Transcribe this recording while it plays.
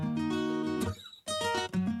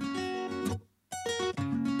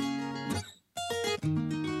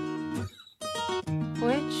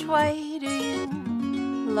Which way do you,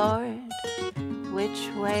 Lord? Which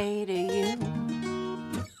way do you?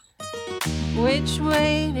 Which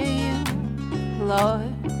way do you,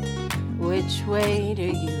 Lord? Which way do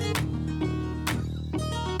you?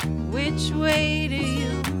 Which way do you,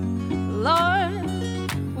 Lord?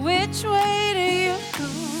 Which way do you?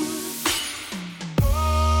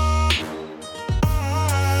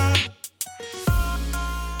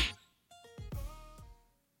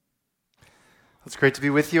 It's great to be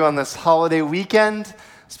with you on this holiday weekend.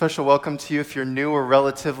 Special welcome to you if you're new or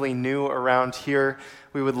relatively new around here.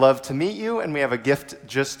 We would love to meet you, and we have a gift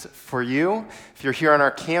just for you. If you're here on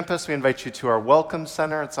our campus, we invite you to our Welcome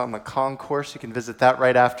Center. It's on the concourse. You can visit that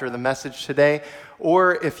right after the message today.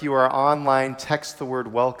 Or if you are online, text the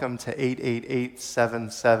word welcome to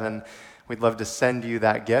 88877. We'd love to send you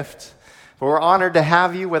that gift. But we're honored to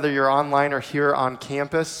have you, whether you're online or here on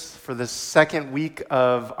campus, for this second week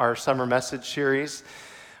of our summer message series.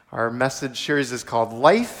 Our message series is called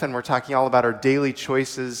Life, and we're talking all about our daily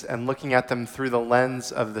choices and looking at them through the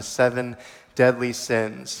lens of the 7 deadly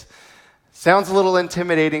sins. Sounds a little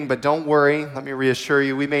intimidating, but don't worry. Let me reassure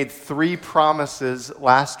you. We made 3 promises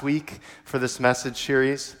last week for this message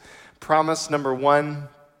series. Promise number 1,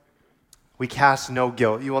 we cast no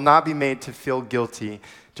guilt. You will not be made to feel guilty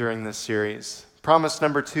during this series. Promise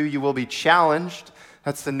number 2, you will be challenged.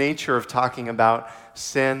 That's the nature of talking about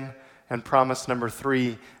sin. And promise number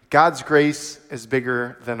 3, God's grace is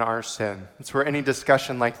bigger than our sin. That's where any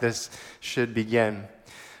discussion like this should begin.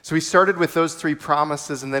 So we started with those 3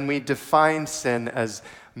 promises, and then we defined sin as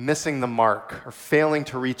missing the mark or failing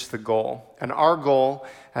to reach the goal. And our goal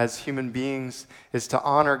as human beings is to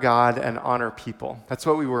honor God and honor people. That's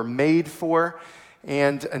what we were made for.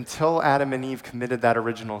 And until Adam and Eve committed that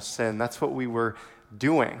original sin, that's what we were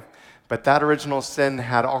doing. But that original sin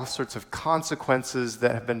had all sorts of consequences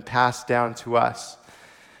that have been passed down to us.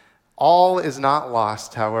 All is not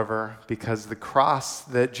lost, however, because the cross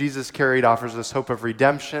that Jesus carried offers us hope of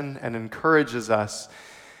redemption and encourages us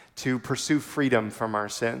to pursue freedom from our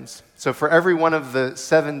sins. So for every one of the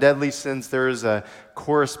 7 deadly sins, there is a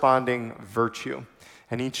corresponding virtue.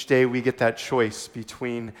 And each day we get that choice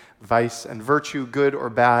between vice and virtue, good or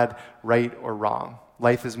bad, right or wrong.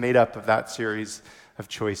 Life is made up of that series of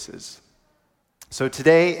choices. So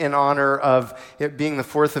today, in honor of it being the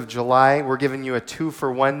 4th of July, we're giving you a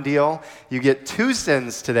 2-for-1 deal. You get 2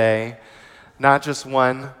 sins today, not just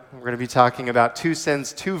 1. We're going to be talking about 2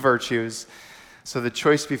 sins, 2 virtues. So the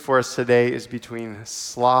choice before us today is between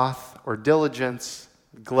sloth or diligence,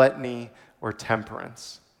 gluttony or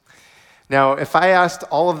temperance. Now, if I asked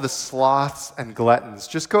all of the sloths and gluttons,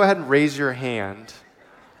 just go ahead and raise your hand.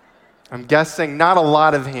 I'm guessing not a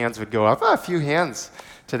lot of hands would go up. A few hands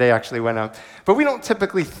today actually went up. But we don't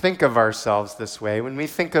typically think of ourselves this way. When we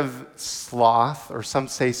think of sloth, or some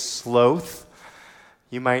say sloth,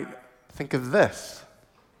 you might think of this,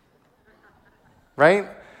 right?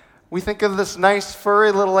 We think of this nice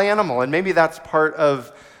furry little animal, and maybe that's part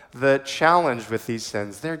of the challenge with these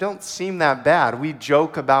sins. They don't seem that bad. We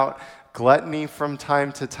joke about gluttony from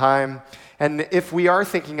time to time, and if we are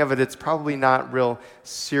thinking of it, it's probably not real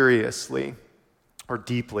seriously or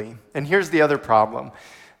deeply. And here's the other problem.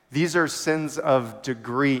 These are sins of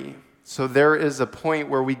degree. So there is a point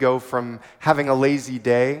where we go from having a lazy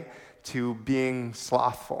day to being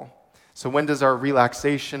slothful. So when does our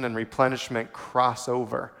relaxation and replenishment cross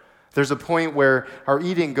over? There's a point where our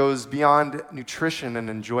eating goes beyond nutrition and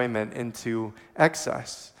enjoyment into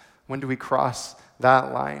excess. When do we cross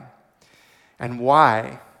that line? And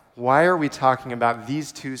why? Why are we talking about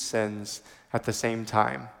these 2 sins at the same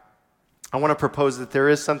time? I want to propose that there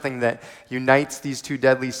is something that unites these 2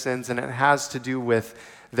 deadly sins, and it has to do with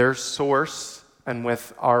their source and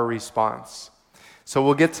with our response. So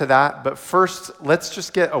we'll get to that, but first, let's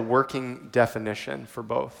just get a working definition for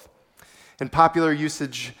both. In popular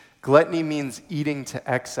usage, gluttony means eating to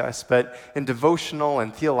excess, but in devotional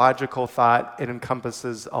and theological thought, it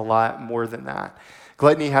encompasses a lot more than that.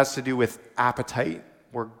 Gluttony has to do with appetite.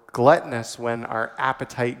 We're gluttonous when our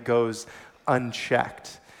appetite goes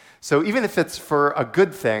unchecked. So even if it's for a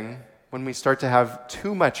good thing, when we start to have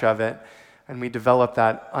too much of it and we develop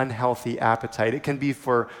that unhealthy appetite, it can be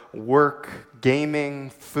for work,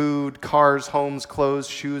 gaming, food, cars, homes, clothes,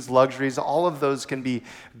 shoes, luxuries. All of those can be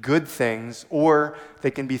good things, or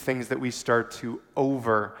they can be things that we start to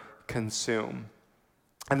over-consume.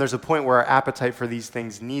 And there's a point where our appetite for these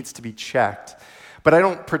things needs to be checked. But I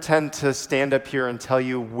don't pretend to stand up here and tell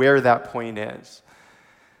you where that point is.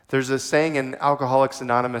 There's a saying in Alcoholics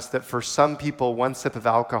Anonymous that for some people, 1 sip of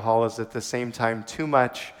alcohol is at the same time too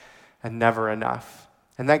much and never enough.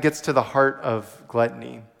 And that gets to the heart of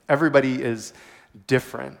gluttony. Everybody is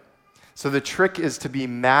different. So the trick is to be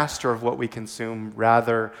master of what we consume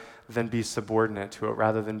rather than be subordinate to it,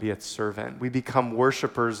 rather than be its servant. We become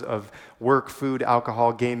worshipers of work, food,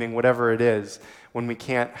 alcohol, gaming, whatever it is, when we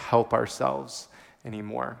can't help ourselves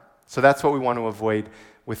anymore. So that's what we want to avoid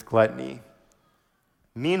with gluttony.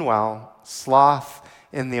 Meanwhile, sloth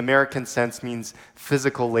in the American sense means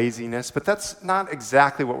physical laziness, but that's not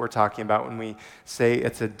exactly what we're talking about when we say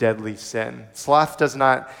it's a deadly sin. Sloth does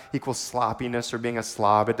not equal sloppiness or being a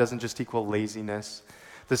slob. It doesn't just equal laziness.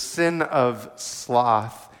 The sin of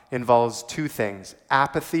sloth involves two things: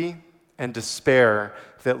 apathy and despair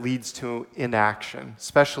that leads to inaction,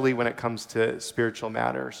 especially when it comes to spiritual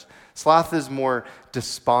matters. Sloth is more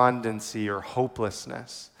despondency or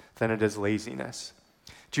hopelessness than it is laziness.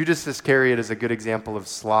 Judas Iscariot is a good example of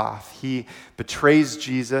sloth. He betrays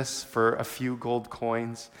Jesus for a few gold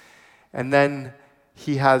coins, and then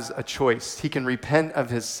he has a choice. He can repent of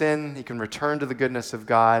his sin, he can return to the goodness of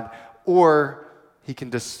God, or he can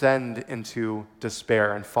descend into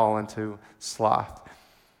despair and fall into sloth.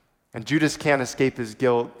 And Judas can't escape his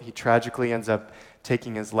guilt. He tragically ends up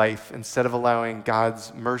taking his life instead of allowing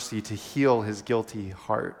God's mercy to heal his guilty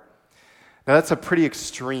heart. Now, that's a pretty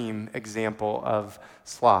extreme example of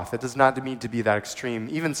sloth. It does not need to be that extreme.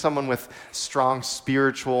 Even someone with strong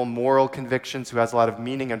spiritual, moral convictions who has a lot of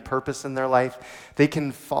meaning and purpose in their life, they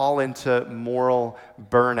can fall into moral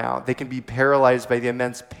burnout. They can be paralyzed by the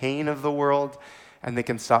immense pain of the world, and they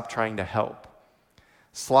can stop trying to help.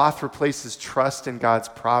 Sloth replaces trust in God's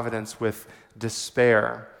providence with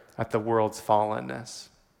despair at the world's fallenness.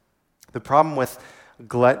 The problem with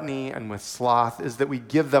gluttony and with sloth is that we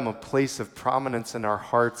give them a place of prominence in our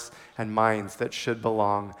hearts and minds that should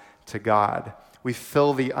belong to God. We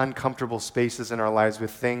fill the uncomfortable spaces in our lives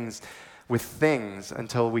with things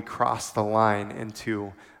until we cross the line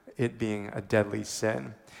into it being a deadly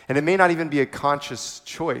sin. And it may not even be a conscious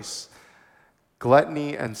choice.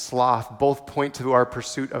 Gluttony and sloth both point to our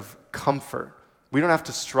pursuit of comfort. We don't have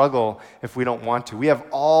to struggle if we don't want to. We have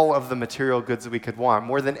all of the material goods that we could want.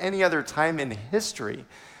 More than any other time in history,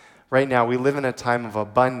 right now, we live in a time of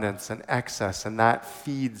abundance and excess, and that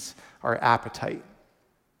feeds our appetite.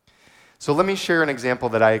 So let me share an example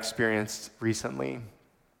that I experienced recently.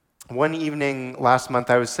 One evening last month,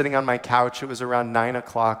 I was sitting on my couch. It was around 9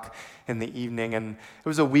 o'clock in the evening, and it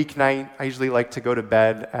was a weeknight. I usually like to go to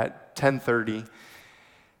bed at 10:30.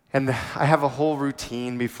 And I have a whole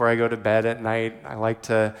routine before I go to bed at night. I like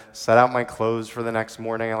to set out my clothes for the next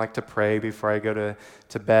morning. I like to pray before I go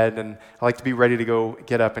to bed. And I like to be ready to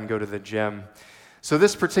get up and go to the gym. So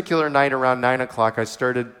this particular night around 9 o'clock, I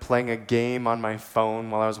started playing a game on my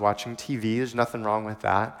phone while I was watching TV. There's nothing wrong with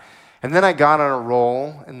that. And then I got on a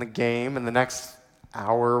roll in the game, and the next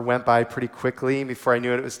hour went by pretty quickly. Before I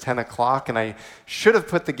knew it, it was 10 o'clock, and I should have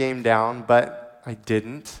put the game down, but I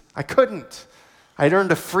didn't. I couldn't. I'd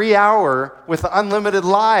earned a free hour with unlimited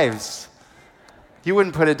lives. You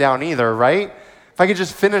wouldn't put it down either, right? If I could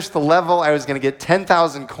just finish the level, I was going to get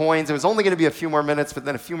 10,000 coins. It was only going to be a few more minutes, but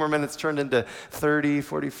then a few more minutes turned into 30,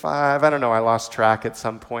 45. I don't know. I lost track at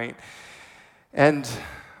some point. And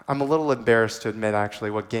I'm a little embarrassed to admit,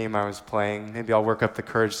 actually, what game I was playing. Maybe I'll work up the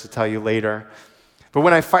courage to tell you later. But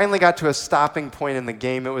when I finally got to a stopping point in the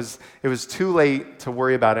game, it was too late to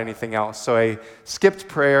worry about anything else. So I skipped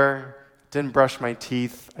prayer, didn't brush my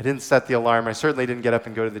teeth, I didn't set the alarm, I certainly didn't get up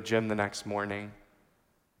and go to the gym the next morning.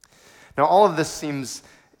 Now, all of this seems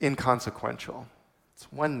inconsequential. It's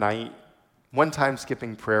one night, one time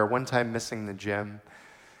skipping prayer, one time missing the gym.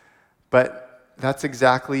 But that's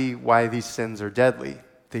exactly why these sins are deadly.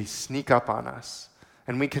 They sneak up on us,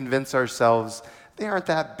 and we convince ourselves they aren't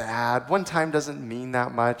that bad. One time doesn't mean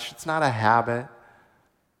that much. It's not a habit.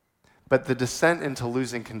 But the descent into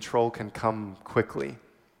losing control can come quickly.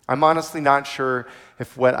 I'm honestly not sure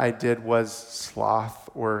if what I did was sloth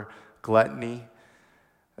or gluttony.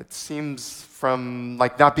 It seems from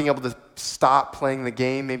like not being able to stop playing the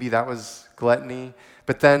game, maybe that was gluttony.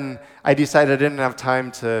 But then I decided I didn't have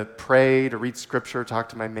time to pray, to read scripture, talk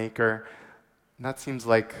to my maker. And that seems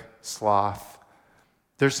like sloth.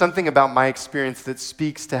 There's something about my experience that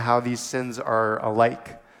speaks to how these sins are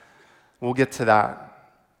alike. We'll get to that.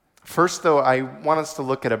 First, though, I want us to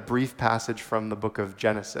look at a brief passage from the book of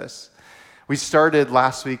Genesis. We started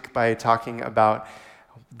last week by talking about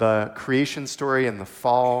the creation story and the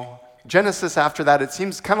fall. Genesis, after that, it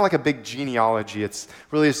seems kind of like a big genealogy. It's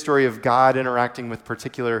really a story of God interacting with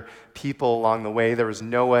particular people along the way. There was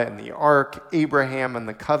Noah and the ark, Abraham and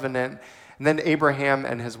the covenant, and then Abraham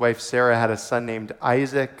and his wife Sarah had a son named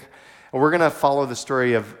Isaac. And we're going to follow the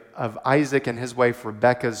story of Isaac and his wife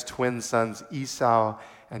Rebekah's twin sons Esau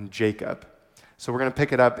and Jacob. So we're going to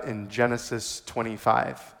pick it up in Genesis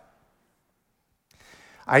 25.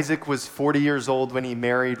 Isaac was 40 years old when he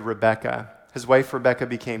married Rebekah. His wife Rebekah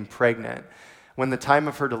became pregnant. When the time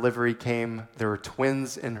of her delivery came, there were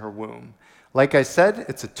twins in her womb. Like I said,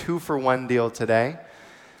 it's a 2-for-1 deal today.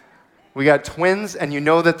 We got twins, and you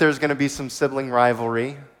know that there's going to be some sibling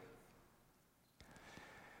rivalry.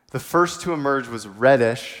 The first to emerge was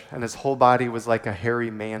reddish, and his whole body was like a hairy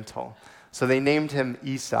mantle. So they named him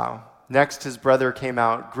Esau. Next, his brother came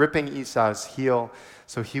out, gripping Esau's heel,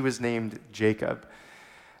 so he was named Jacob.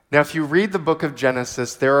 Now, if you read the book of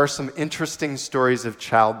Genesis, there are some interesting stories of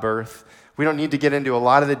childbirth. We don't need to get into a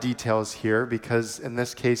lot of the details here because in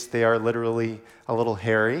this case, they are literally a little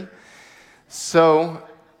hairy. So,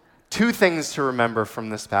 2 things to remember from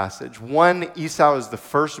this passage. 1, Esau is the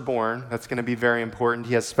firstborn. That's going to be very important.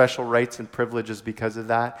 He has special rights and privileges because of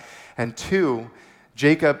that. And 2,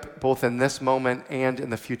 Jacob, both in this moment and in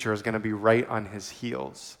the future, is going to be right on his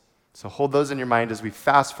heels. So hold those in your mind as we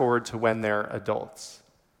fast forward to when they're adults.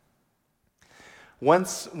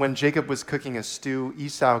 Once, when Jacob was cooking a stew,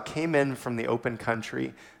 Esau came in from the open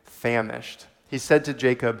country, famished. He said to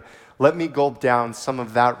Jacob, "Let me gulp down some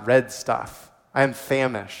of that red stuff. I am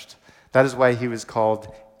famished." That is why he was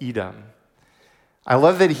called Edom. I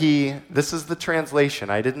love that this is the translation.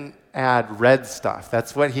 I didn't add red stuff.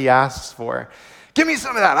 That's what he asks for. Give me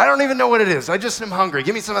some of that. I don't even know what it is. I just am hungry.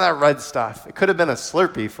 Give me some of that red stuff. It could have been a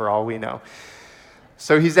Slurpee for all we know.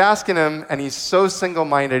 So he's asking him, and he's so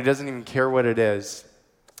single-minded, he doesn't even care what it is.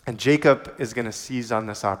 And Jacob is going to seize on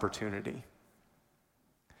this opportunity.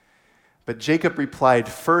 But Jacob replied,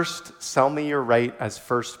 "First, sell me your right as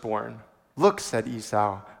firstborn." "Look," said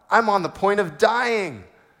Esau, "I'm on the point of dying.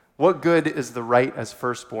 What good is the right as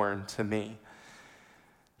firstborn to me?"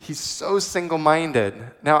 He's so single-minded.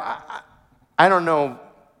 Now, I don't know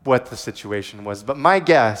what the situation was, but my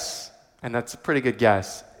guess, and that's a pretty good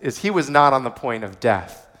guess, is he was not on the point of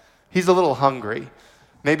death. He's a little hungry,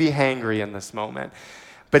 maybe hangry in this moment.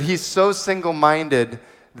 But he's so single-minded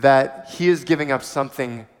that he is giving up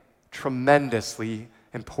something tremendously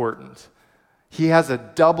important. He has a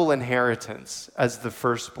double inheritance as the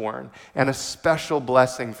firstborn and a special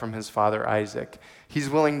blessing from his father Isaac. He's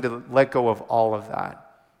willing to let go of all of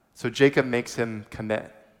that. So Jacob makes him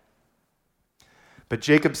commit. But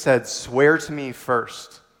Jacob said, "Swear to me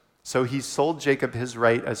first." So he sold Jacob his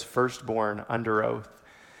right as firstborn under oath.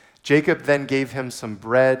 Jacob then gave him some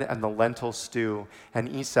bread and the lentil stew, and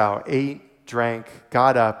Esau ate, drank,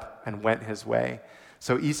 got up, and went his way.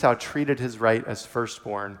 So Esau treated his right as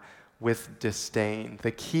firstborn with disdain.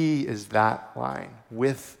 The key is that line,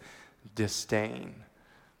 with disdain.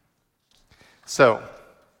 So,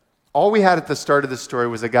 all we had at the start of the story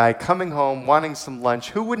was a guy coming home, wanting some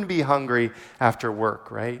lunch. Who wouldn't be hungry after work,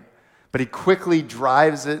 right? But he quickly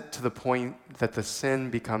drives it to the point that the sin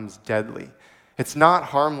becomes deadly. It's not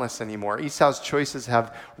harmless anymore. Esau's choices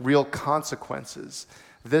have real consequences.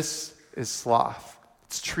 This is sloth.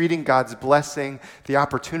 It's treating God's blessing, the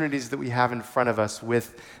opportunities that we have in front of us,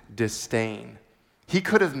 with disdain. He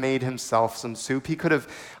could have made himself some soup. He could have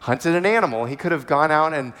hunted an animal. He could have gone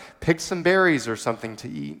out and picked some berries or something to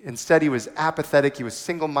eat. Instead, he was apathetic. He was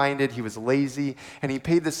single-minded. He was lazy. And he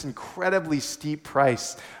paid this incredibly steep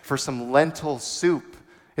price for some lentil soup.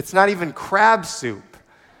 It's not even crab soup.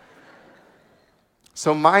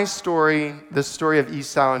 So my story, the story of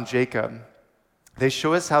Esau and Jacob, they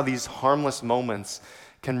show us how these harmless moments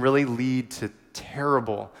can really lead to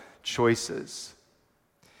terrible choices.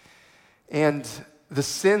 And the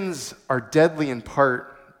sins are deadly in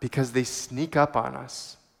part because they sneak up on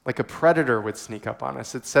us, like a predator would sneak up on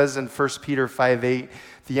us. It says in 1 Peter 5:8,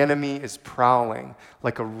 the enemy is prowling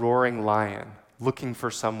like a roaring lion, looking for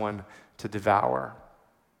someone to devour.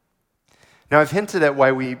 Now, I've hinted at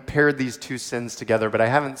why we paired these 2 sins together, but I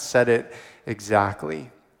haven't said it exactly.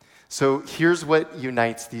 So here's what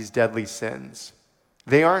unites these deadly sins.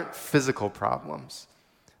 They aren't physical problems.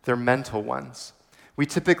 They're mental ones. We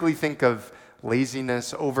typically think of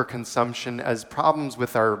laziness, overconsumption as problems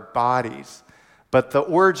with our bodies, but the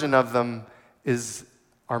origin of them is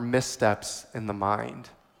our missteps in the mind.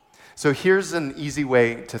 So here's an easy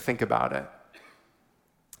way to think about it.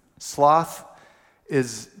 Sloth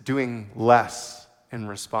is doing less in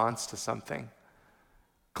response to something.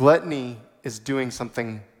 Gluttony is doing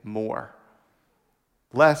something more.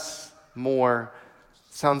 Less, more,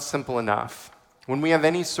 sounds simple enough. When we have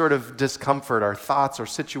any sort of discomfort, our thoughts, our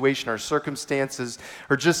situation, our circumstances,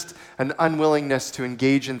 or just an unwillingness to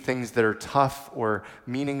engage in things that are tough or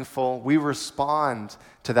meaningful, we respond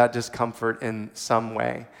to that discomfort in some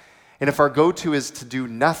way. And if our go-to is to do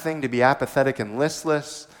nothing, to be apathetic and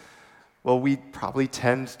listless, well, we probably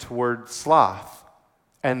tend toward sloth.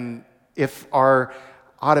 And if our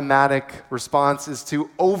automatic response is to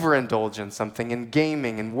overindulge in something, in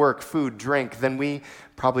gaming, in work, food, drink, then we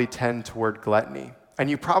probably tend toward gluttony. And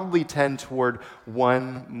you probably tend toward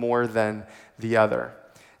one more than the other.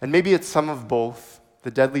 And maybe it's some of both.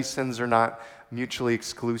 The deadly sins are not mutually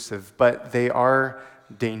exclusive, but they are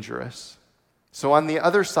dangerous. So on the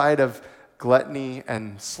other side of gluttony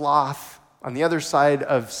and sloth, on the other side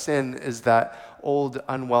of sin is that old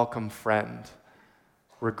unwelcome friend,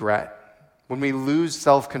 regret. When we lose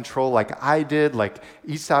self-control like I did, like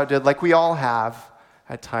Esau did, like we all have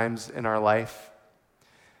at times in our life,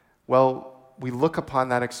 well, we look upon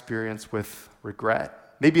that experience with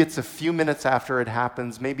regret. Maybe it's a few minutes after it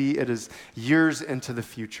happens. Maybe it is years into the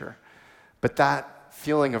future. But that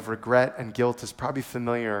feeling of regret and guilt is probably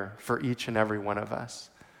familiar for each and every one of us.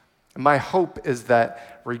 And my hope is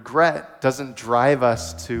that regret doesn't drive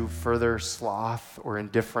us to further sloth or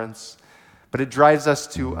indifference, but it drives us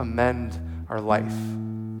to amend our life.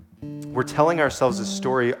 We're telling ourselves a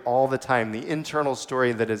story all the time, the internal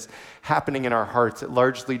story that is happening in our hearts. It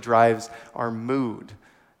largely drives our mood.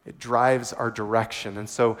 It drives our direction. And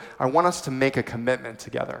so I want us to make a commitment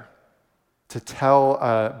together to tell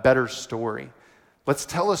a better story. Let's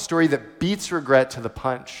tell a story that beats regret to the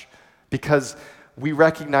punch, because we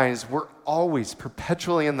recognize we're always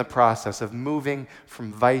perpetually in the process of moving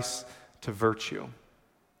from vice to virtue.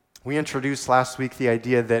 We introduced last week the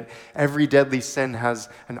idea that every deadly sin has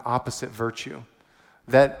an opposite virtue,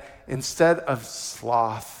 that instead of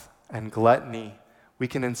sloth and gluttony, we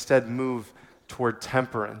can instead move toward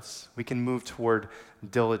temperance. We can move toward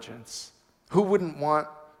diligence. Who wouldn't want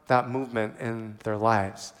that movement in their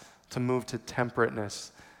lives, to move to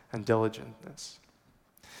temperateness and diligentness?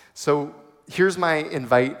 So here's my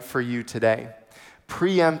invite for you today.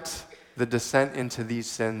 Preempt the descent into these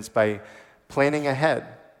sins by planning ahead,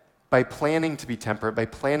 by planning to be temperate, by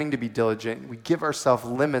planning to be diligent. We give ourselves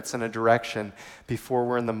limits and a direction before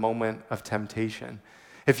we're in the moment of temptation.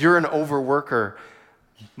 If you're an overworker,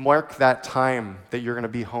 mark that time that you're going to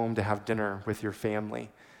be home to have dinner with your family.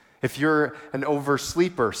 If you're an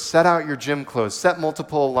oversleeper, set out your gym clothes, set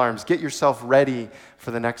multiple alarms, get yourself ready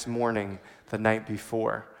for the next morning the night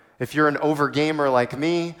before. If you're an overgamer like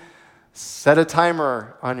me, set a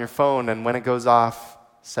timer on your phone, and when it goes off,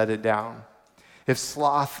 set it down. If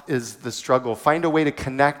sloth is the struggle, find a way to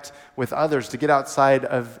connect with others, to get outside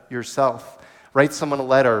of yourself. Write someone a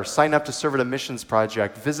letter, sign up to serve at a missions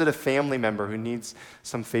project, visit a family member who needs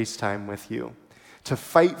some FaceTime with you. To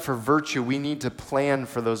fight for virtue, we need to plan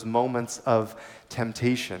for those moments of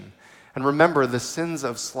temptation. And remember, the sins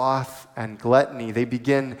of sloth and gluttony, they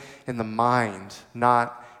begin in the mind,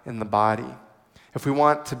 not in the body. If we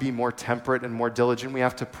want to be more temperate and more diligent, we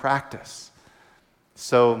have to practice.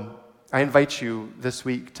 So I invite you this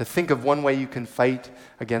week to think of one way you can fight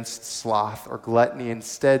against sloth or gluttony.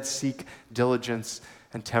 Instead, seek diligence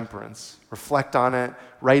and temperance. Reflect on it,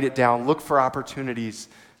 write it down, look for opportunities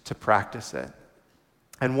to practice it.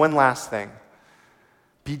 And one last thing,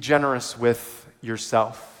 be generous with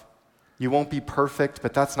yourself. You won't be perfect,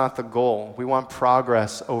 but that's not the goal. We want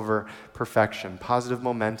progress over perfection. Positive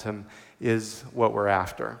momentum is what we're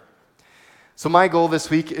after. So my goal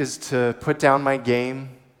this week is to put down my game,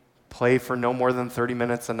 play for no more than 30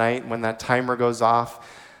 minutes a night. When that timer goes off,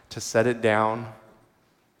 to set it down.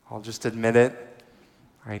 I'll just admit it.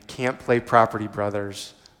 I can't play Property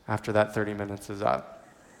Brothers after that 30 minutes is up.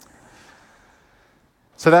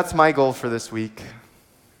 So that's my goal for this week.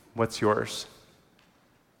 What's yours?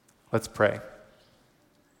 Let's pray.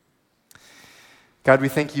 God, we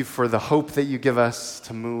thank you for the hope that you give us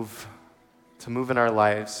to move in our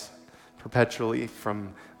lives perpetually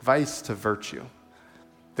from vice to virtue.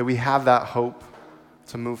 That we have that hope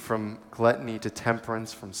to move from gluttony to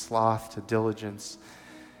temperance, from sloth to diligence,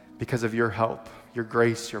 because of your help, your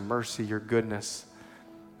grace, your mercy, your goodness.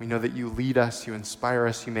 We know that you lead us, you inspire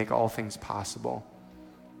us, you make all things possible,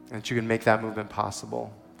 and that you can make that movement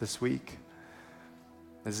possible this week.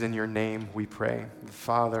 As in your name we pray, the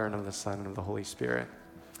Father and of the Son and of the Holy Spirit.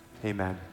 Amen.